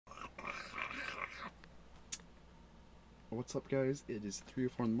What's up, guys? It is 3 or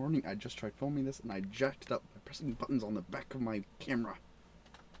 4 in the morning. I just tried filming this and I jacked it up by pressing buttons on the back of my camera.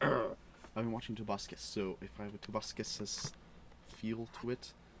 I've been watching Tobuscus, so if I have a Tobuscus feel to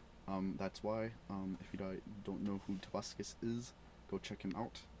it, that's why. If you don't know who Tobuscus is, go check him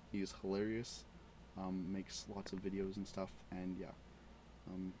out. He is hilarious, makes lots of videos and stuff, and yeah.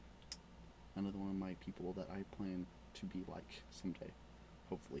 Another one of my people that I plan to be like someday,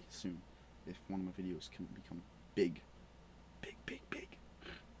 hopefully soon, if one of my videos can become big. Big.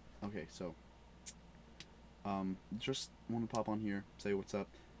 Okay, so, just want to pop on here, say what's up.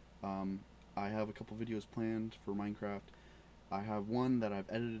 I have a couple videos planned for Minecraft. I have one that I've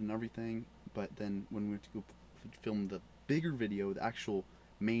edited and everything, but then when we have to go film the bigger video, the actual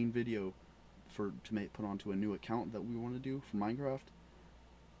main video to put onto a new account that we want to do for Minecraft,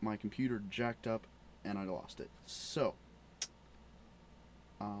 my computer jacked up and I lost it. So,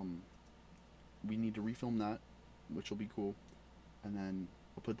 we need to refilm that, which will be cool, and then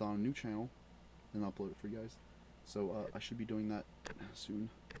I'll put that on a new channel and upload it for you guys. So I should be doing that soon.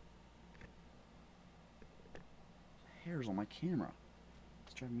 Hairs on my camera.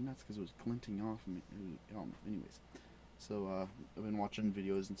 It's driving me nuts because it was glinting off of me. Anyways, so I've been watching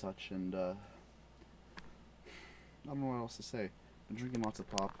videos and such, and I don't know what else to say. I've been drinking lots of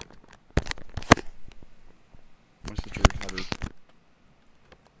pop. My sister had her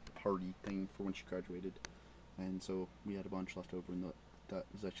party thing for when she graduated, and so we had a bunch left over, and that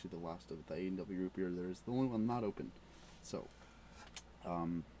was actually the last of it. The A&W root beer there is the only one not open. So, yeah,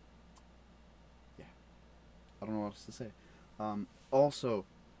 I don't know what else to say. Also,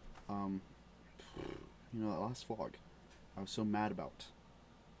 that last vlog, I was so mad about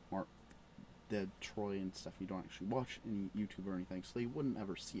Mark, Troy and stuff. You don't actually watch any YouTube or anything, so they wouldn't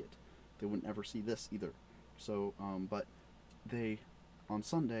ever see it. They wouldn't ever see this either. So, but they, on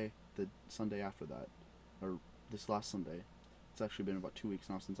Sunday, the Sunday after that, or this last Sunday, it's actually been about 2 weeks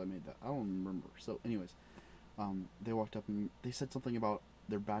now since I made that. I don't remember. So, anyways, they walked up and they said something about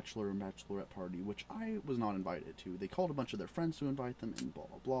their bachelor and bachelorette party, which I was not invited to. They called a bunch of their friends to invite them, and blah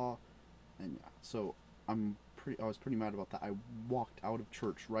blah blah, and yeah. So I was pretty mad about that. I walked out of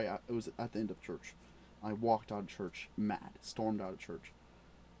church it was at the end of church. I walked out of church mad, stormed out of church,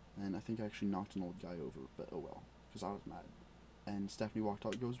 and I think I actually knocked an old guy over, but oh well, because I was mad. And Stephanie walked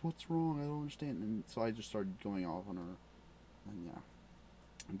out and goes, "What's wrong? I don't understand." And so I just started going off on her, and yeah.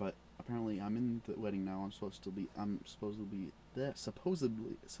 But apparently I'm in the wedding now. I'm supposed to be what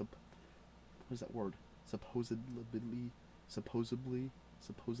is that word?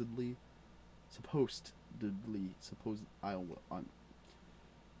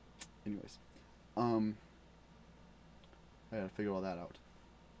 Anyways, I gotta figure all that out.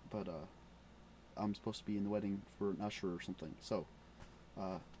 But I'm supposed to be in the wedding for an usher or something. So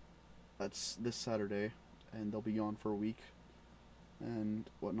that's this Saturday, and they'll be gone for a week and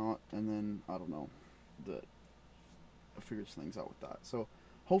whatnot, and then I don't know, I figure things out with that. So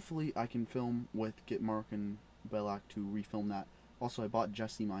hopefully I can get Mark and Belak to refilm that. Also, I bought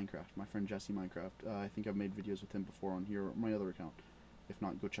Jesse Minecraft, my friend Jesse Minecraft. I think I've made videos with him before on here, or my other account. If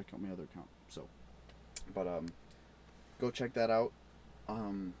not, go check out my other account. So, but go check that out.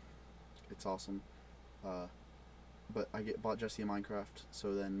 It's awesome. But I bought Jesse a Minecraft,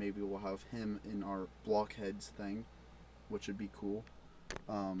 so then maybe we'll have him in our blockheads thing, which would be cool.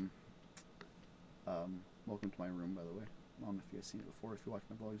 Welcome to my room, by the way. I don't know if you guys seen it before. If you watch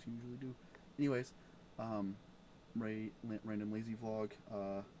my vlogs, you usually do. Anyways, random lazy vlog,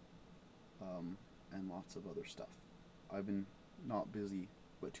 and lots of other stuff. I've been not busy,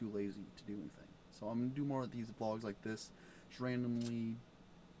 but too lazy to do anything. So I'm gonna do more of these vlogs like this, just randomly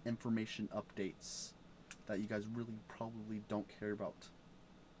information updates that you guys really probably don't care about.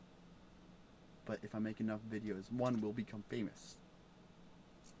 But if I make enough videos, one will become famous.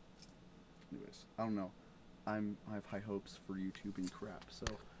 Anyways, I don't know. I have high hopes for YouTube and crap. So,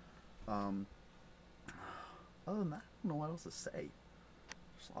 other than that, I don't know what else to say.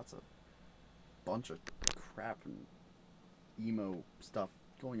 There's lots of bunch of crap and emo stuff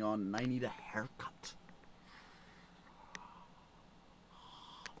going on, and I need a haircut.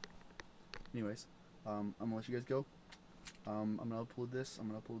 Anyways, I'm gonna let you guys go. I'm gonna upload this.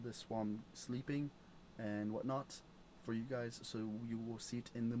 While I'm sleeping and whatnot for you guys, so you will see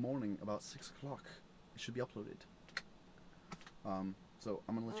it in the morning about 6 o'clock. It should be uploaded. So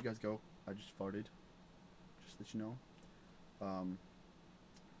I'm gonna let you guys go. I just farted, just to let you know.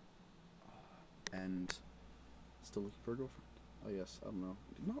 And still looking for a girlfriend. Oh yes, I don't know.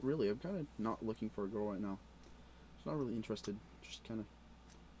 Not really. I'm kind of not looking for a girl right now. Just not really interested. Just kind of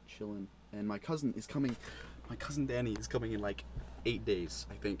chilling. And my cousin is coming. My cousin Danny is coming in like 8 days,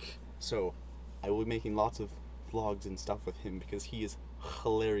 I think. So I will be making lots of vlogs and stuff with him because he is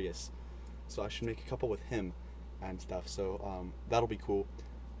hilarious. So I should make a couple with him and stuff. So that'll be cool.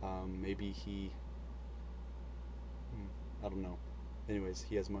 Maybe he, I don't know. Anyways,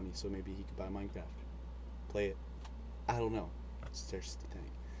 he has money, so maybe he could buy Minecraft, play it. I don't know. It's just the thing.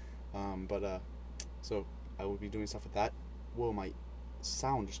 So I will be doing stuff with that. Whoa, my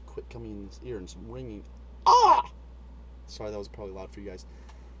sound just quit coming in this ear and it's ringing. Ah! Sorry, that was probably loud for you guys.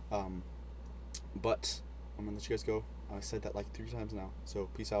 But I'm gonna let you guys go. I said that like 3 times now. So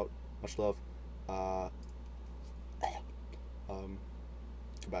peace out. Much love.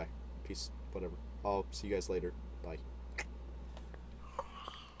 Goodbye. Peace. Whatever. I'll see you guys later. Bye.